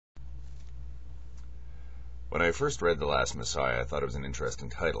When I first read The Last Messiah, I thought it was an interesting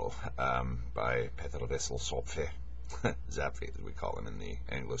title by Zapfe, as we call him in the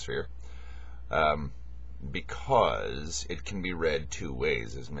Anglosphere, because it can be read two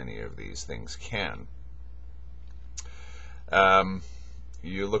ways, as many of these things can.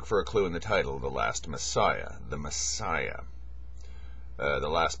 You look for a clue in the title, The Last Messiah, the Messiah, the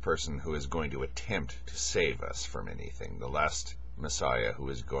last person who is going to attempt to save us from anything, the last Messiah who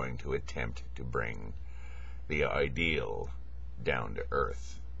is going to attempt to bring the ideal down to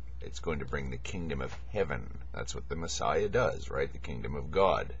earth. It's going to bring the kingdom of heaven. That's what the Messiah does, right? The kingdom of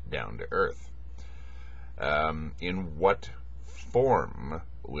God down to earth. In what form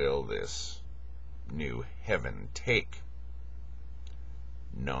will this new heaven take?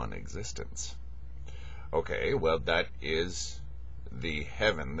 Non-existence. Okay, well, that is the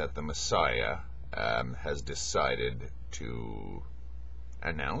heaven that the Messiah has decided to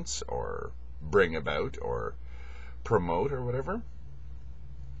announce or bring about or promote or whatever.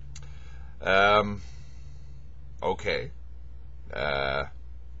 Okay.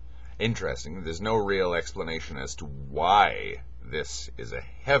 Interesting. There's no real explanation as to why this is a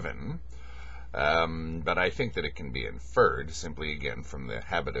heaven, but I think that it can be inferred simply, again, from the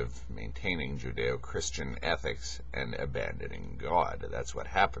habit of maintaining Judeo-Christian ethics and abandoning God. That's what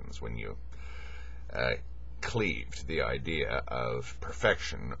happens when you cleave to the idea of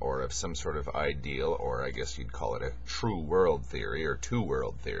perfection or of some sort of ideal, or I guess you'd call it a true world theory or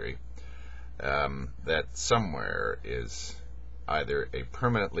two-world theory, that somewhere is either a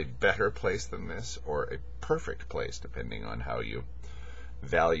permanently better place than this or a perfect place, depending on how you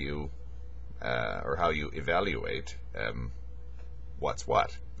value or how you evaluate what's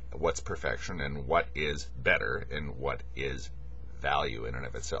perfection and what is better and what is value in and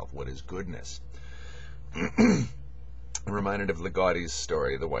of itself, what is goodness. I'm reminded of Ligotti's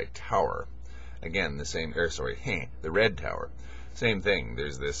story, The White Tower. Again, the Red Tower. Same thing.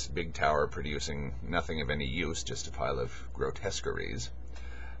 There's this big tower producing nothing of any use, just a pile of grotesqueries.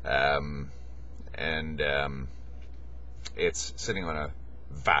 It's sitting on a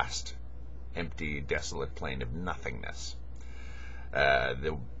vast, empty, desolate plain of nothingness.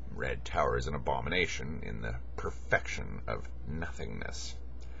 The Red Tower is an abomination in the perfection of nothingness.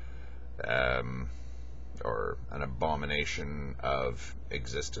 Or an abomination of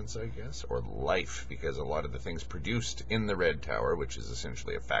existence, I guess, or life, because a lot of the things produced in the Red Tower, which is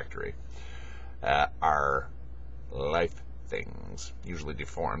essentially a factory, are life things, usually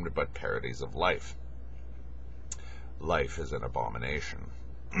deformed, but parodies of life. Life is an abomination.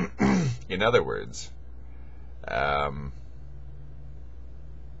 In other words,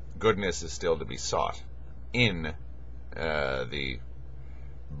 goodness is still to be sought in the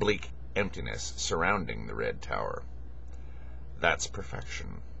bleak emptiness surrounding the Red Tower. That's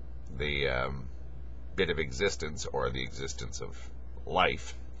perfection. The bit of existence, or the existence of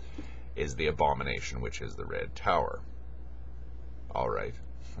life, is the abomination, which is the Red Tower. All right.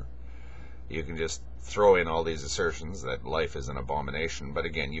 You can just throw in all these assertions that life is an abomination, but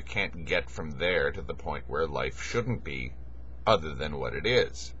again, you can't get from there to the point where life shouldn't be other than what it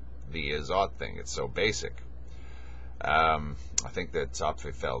is. The is-ought thing. It's so basic. I think that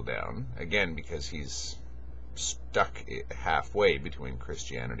Zapfe fell down, again, because he's stuck halfway between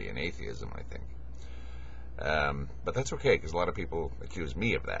Christianity and atheism, I think. But that's okay, because a lot of people accuse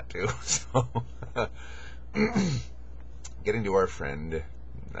me of that, too. So, getting to our friend,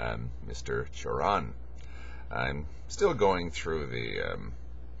 Mr. Cioran. I'm still going through the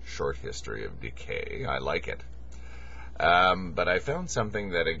short history of decay. I like it. But I found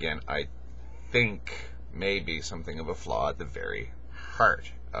something that, again, I think may be something of a flaw at the very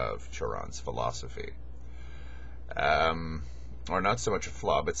heart of Cioran's philosophy. Or not so much a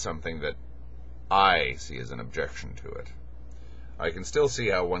flaw, but something that I see as an objection to it. I can still see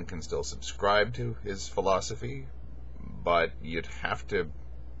how one can still subscribe to his philosophy, but you'd have to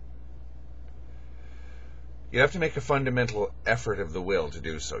make a fundamental effort of the will to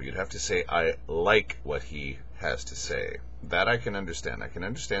do so. You'd have to say, I like what he has to say. That I can understand. I can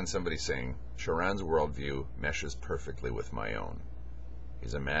understand somebody saying, Cioran's worldview meshes perfectly with my own.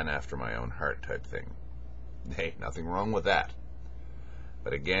 He's a man after my own heart type thing. Hey, nothing wrong with that.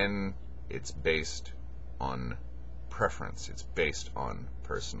 But again, it's based on preference. It's based on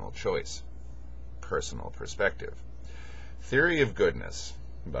personal choice, personal perspective. Theory of Goodness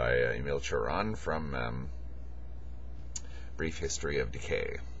by Emil Cioran from Brief History of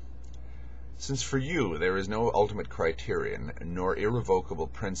Decay. Since for you there is no ultimate criterion, nor irrevocable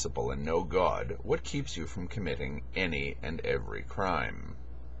principle, and no God, what keeps you from committing any and every crime?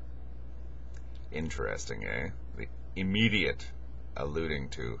 Interesting, eh? The immediate alluding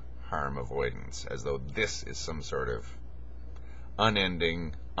to harm avoidance, as though this is some sort of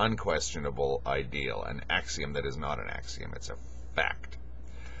unending, unquestionable ideal, an axiom that is not an axiom, it's a fact.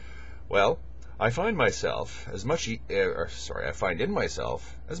 Well, I find myself as much, I find in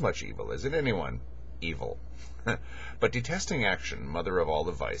myself as much evil as in anyone evil. But detesting action, mother of all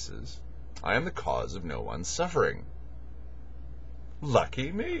the vices, I am the cause of no one's suffering.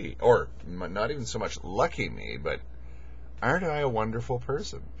 Lucky me. Or, not even so much lucky me, but aren't I a wonderful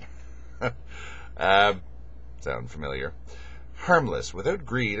person? Sound familiar? Harmless, without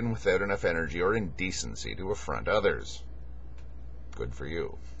greed and without enough energy or indecency to affront others. Good for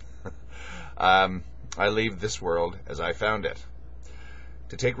you. I leave this world as I found it.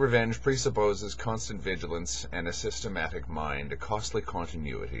 To take revenge presupposes constant vigilance and a systematic mind, a costly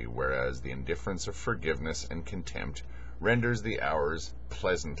continuity, whereas the indifference of forgiveness and contempt renders the hours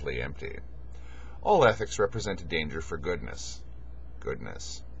pleasantly empty. All ethics represent a danger for goodness.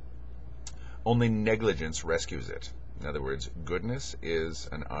 Only negligence rescues it. In other words, goodness is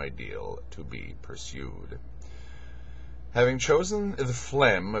an ideal to be pursued. Having chosen the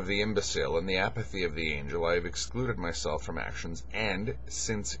phlegm of the imbecile and the apathy of the angel, I have excluded myself from actions, and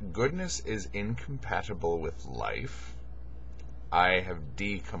since goodness is incompatible with life, I have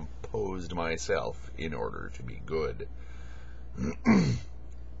decomposed myself in order to be good.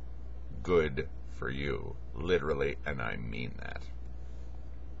 Good for you, literally, and I mean that.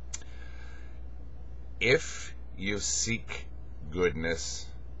 If you seek goodness,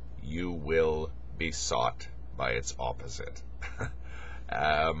 you will be sought by its opposite.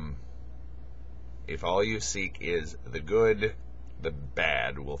 If all you seek is the good, the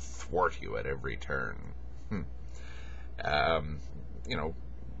bad will thwart you at every turn.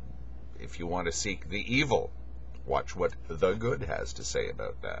 If you want to seek the evil, watch what the good has to say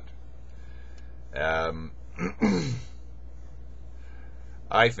about that.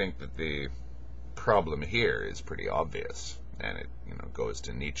 I think that the problem here is pretty obvious, and it goes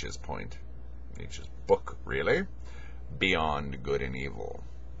to Nietzsche's point, Nietzsche's book, really, Beyond Good and Evil.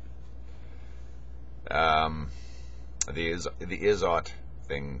 The is-ought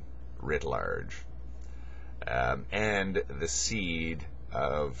thing writ large, and the seed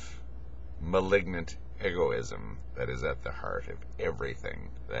of malignant egoism that is at the heart of everything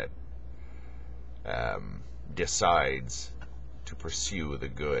that decides to pursue the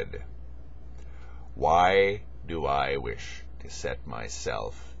good. Why do I wish to set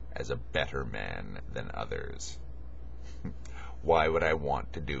myself as a better man than others? Why would I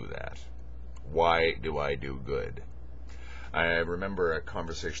want to do that? Why do I do good? I remember a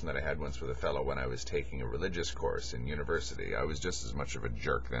conversation that I had once with a fellow when I was taking a religious course in university. I was just as much of a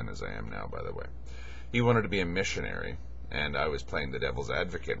jerk then as I am now, by the way. He wanted to be a missionary, and I was playing the devil's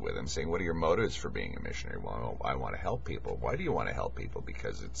advocate with him, saying, what are your motives for being a missionary? Well, I want to help people. Why do you want to help people?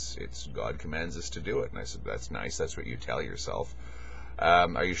 Because it's God commands us to do it. And I said, that's nice. That's what you tell yourself.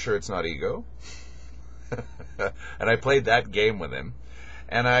 Are you sure it's not ego? And I played that game with him,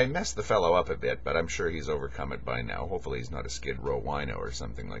 and I messed the fellow up a bit, but I'm sure he's overcome it by now. Hopefully he's not a Skid Row wino or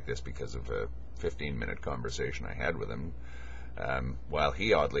something like this because of a 15-minute conversation I had with him, while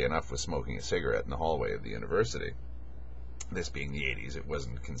he, oddly enough, was smoking a cigarette in the hallway of the university. This being the 80s, it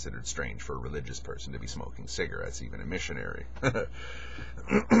wasn't considered strange for a religious person to be smoking cigarettes, even a missionary.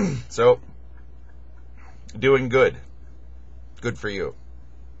 So, doing good. Good for you.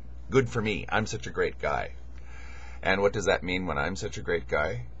 Good for me. I'm such a great guy. And what does that mean when I'm such a great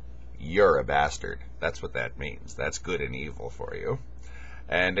guy? You're a bastard. That's what that means. That's good and evil for you.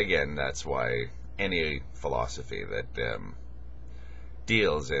 And again, that's why any philosophy that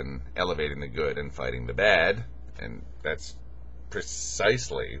deals in elevating the good and fighting the bad, and that's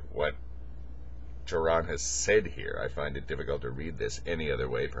precisely what Cioran has said here. I find it difficult to read this any other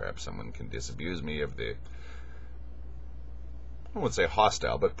way. Perhaps someone can disabuse me of the, I won't say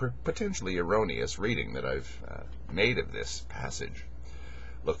hostile, but potentially erroneous reading that I've made of this passage.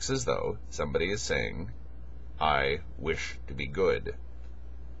 Looks as though somebody is saying, I wish to be good.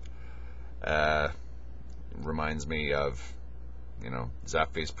 Reminds me of,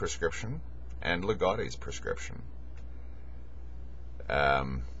 Zapfe's prescription and Ligotti's prescription.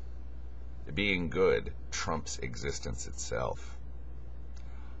 Being good trumps existence itself.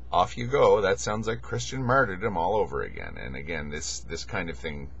 Off you go. That sounds like Christian martyrdom all over again. And again, this kind of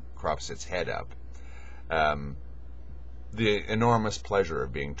thing crops its head up. The enormous pleasure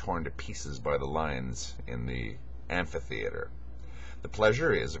of being torn to pieces by the lions in the amphitheater. The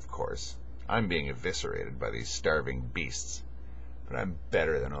pleasure is, of course, I'm being eviscerated by these starving beasts, but I'm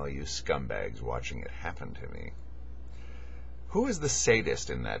better than all you scumbags watching it happen to me. Who is the sadist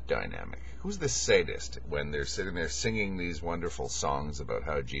in that dynamic? Who's the sadist when they're sitting there singing these wonderful songs about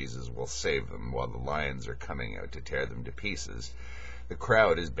how Jesus will save them while the lions are coming out to tear them to pieces? The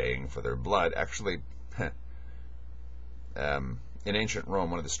crowd is baying for their blood. Actually, in ancient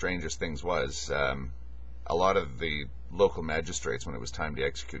Rome, one of the strangest things was a lot of the local magistrates, when it was time to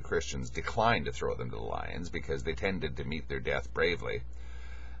execute Christians, declined to throw them to the lions because they tended to meet their death bravely.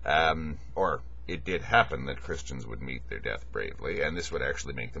 Or it did happen that Christians would meet their death bravely, and this would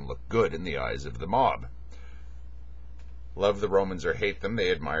actually make them look good in the eyes of the mob. Love the Romans or hate them, they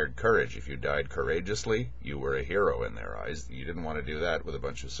admired courage. If you died courageously, you were a hero in their eyes. You didn't want to do that with a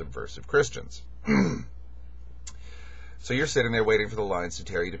bunch of subversive Christians. So you're sitting there waiting for the lions to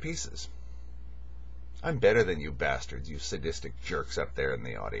tear you to pieces. I'm better than you bastards, you sadistic jerks up there in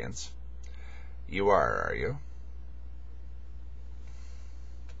the audience. You are you?